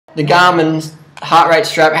The Garmin's heart rate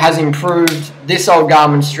strap has improved. This old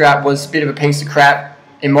Garmin strap was a bit of a piece of crap,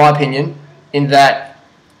 in my opinion, in that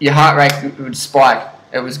your heart rate would spike.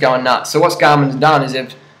 It was going nuts. So what Garmin's done is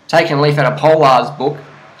they've taken a leaf out of Polar's book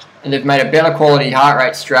and they've made a better quality heart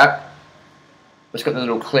rate strap. It's got the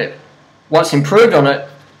little clip. What's improved on it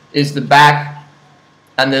is the back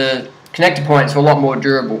and the connector points are a lot more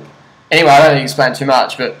durable. Anyway, I don't need to explain too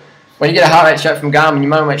much, but when you get a heart rate strap from Garmin, you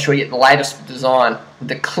might make sure you get the latest design with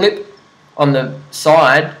the clip on the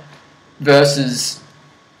side versus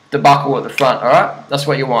the buckle at the front. Alright, that's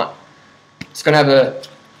what you want. It's going to have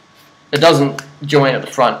it doesn't join at the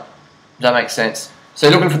front. Does that make sense? So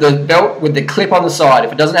you're looking for the belt with the clip on the side.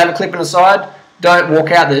 If it doesn't have a clip on the side, don't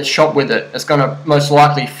walk out the shop with it. It's going to most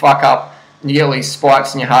likely fuck up and you get all these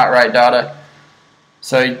spikes in your heart rate data.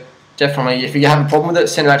 So definitely, if you have a problem with it,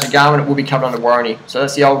 send it back to Garmin. It will be covered under warranty. So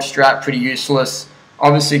that's the old strap, pretty useless.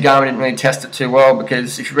 Obviously, Garmin didn't really test it too well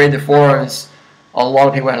because if you read the forums, a lot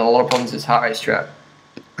of people had a lot of problems with this heart rate strap,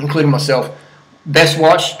 including myself. Best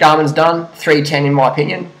watch Garmin's done, 310 in my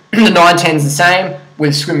opinion. The 910 is the same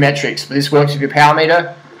with swim metrics, but this works with your power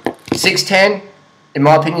meter. 610, in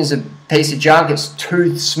my opinion, is a piece of junk. It's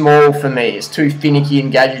too small for me. It's too finicky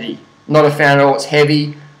and gadgety. Not a fan at all. It's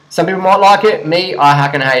heavy. Some people might like it. Me, I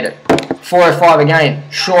heckin' hate it. 405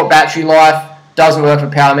 again, short battery life, doesn't work for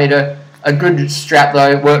power meter. A good strap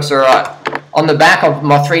though, works alright. On the back of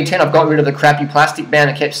my 310, I've got rid of the crappy plastic band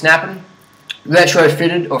that kept snapping.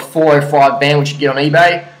 Retrofitted a 405 band which you get on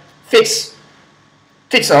eBay. Fits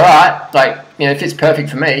alright, like, you know, it fits perfect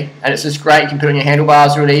for me. And it's just great, you can put it on your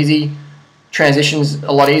handlebars real easy. Transitions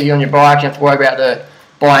a lot easier on your bike, you don't have to worry about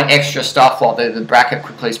buying extra stuff like the bracket,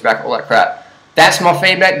 quick release bracket, all that crap. That's my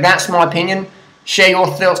feedback, that's my opinion. Share your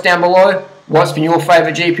thoughts down below. What's been your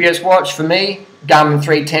favourite GPS watch? For me, Garmin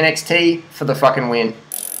 310 XT for the fucking win.